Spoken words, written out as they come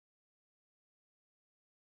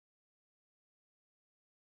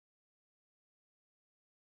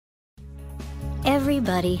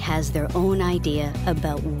Everybody has their own idea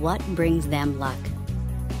about what brings them luck.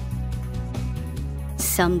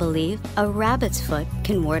 Some believe a rabbit's foot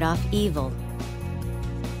can ward off evil.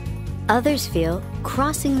 Others feel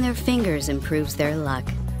crossing their fingers improves their luck.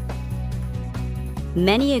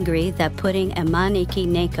 Many agree that putting a maneki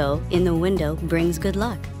neko in the window brings good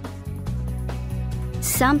luck.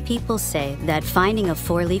 Some people say that finding a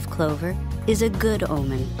four-leaf clover is a good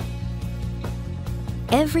omen.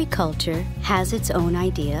 Every culture has its own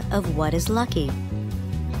idea of what is lucky.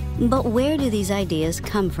 But where do these ideas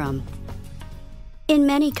come from? In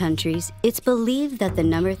many countries, it's believed that the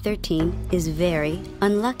number 13 is very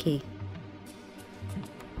unlucky.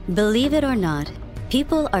 Believe it or not,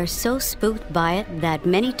 people are so spooked by it that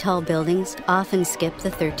many tall buildings often skip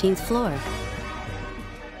the 13th floor.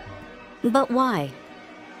 But why?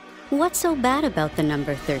 What's so bad about the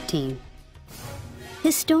number 13?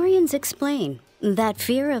 Historians explain that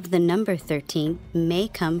fear of the number 13 may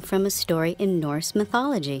come from a story in Norse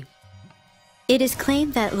mythology. It is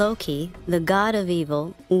claimed that Loki, the god of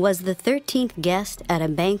evil, was the 13th guest at a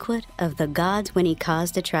banquet of the gods when he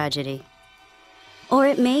caused a tragedy. Or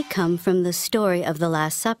it may come from the story of the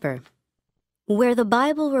Last Supper, where the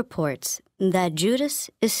Bible reports that Judas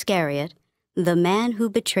Iscariot, the man who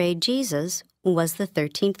betrayed Jesus, was the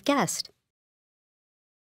 13th guest.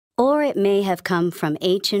 Or it may have come from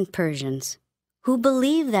ancient Persians, who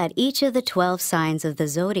believed that each of the 12 signs of the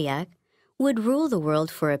zodiac would rule the world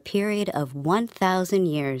for a period of 1,000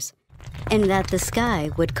 years, and that the sky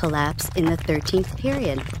would collapse in the 13th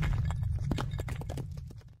period.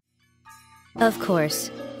 Of course,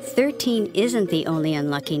 13 isn't the only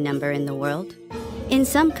unlucky number in the world. In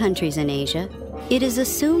some countries in Asia, it is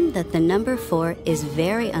assumed that the number 4 is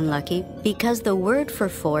very unlucky because the word for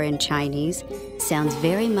 4 in Chinese sounds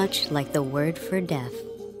very much like the word for death.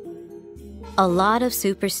 A lot of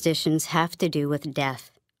superstitions have to do with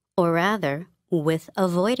death, or rather, with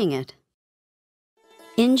avoiding it.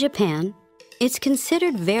 In Japan, it's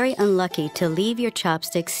considered very unlucky to leave your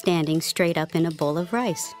chopsticks standing straight up in a bowl of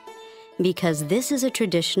rice, because this is a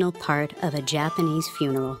traditional part of a Japanese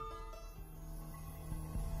funeral.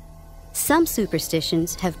 Some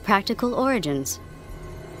superstitions have practical origins.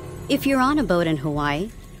 If you're on a boat in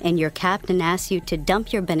Hawaii and your captain asks you to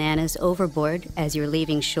dump your bananas overboard as you're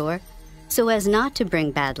leaving shore so as not to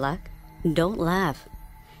bring bad luck, don't laugh.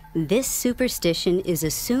 This superstition is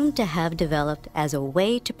assumed to have developed as a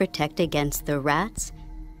way to protect against the rats,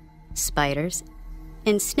 spiders,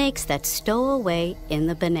 and snakes that stow away in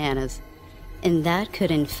the bananas, and that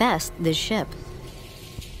could infest the ship.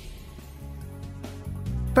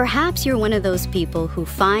 Perhaps you're one of those people who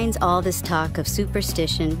finds all this talk of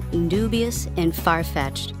superstition dubious and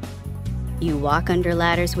far-fetched. You walk under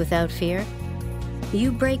ladders without fear.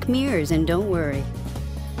 You break mirrors and don't worry.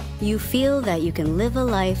 You feel that you can live a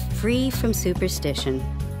life free from superstition.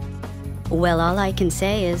 Well, all I can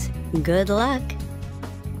say is, good luck.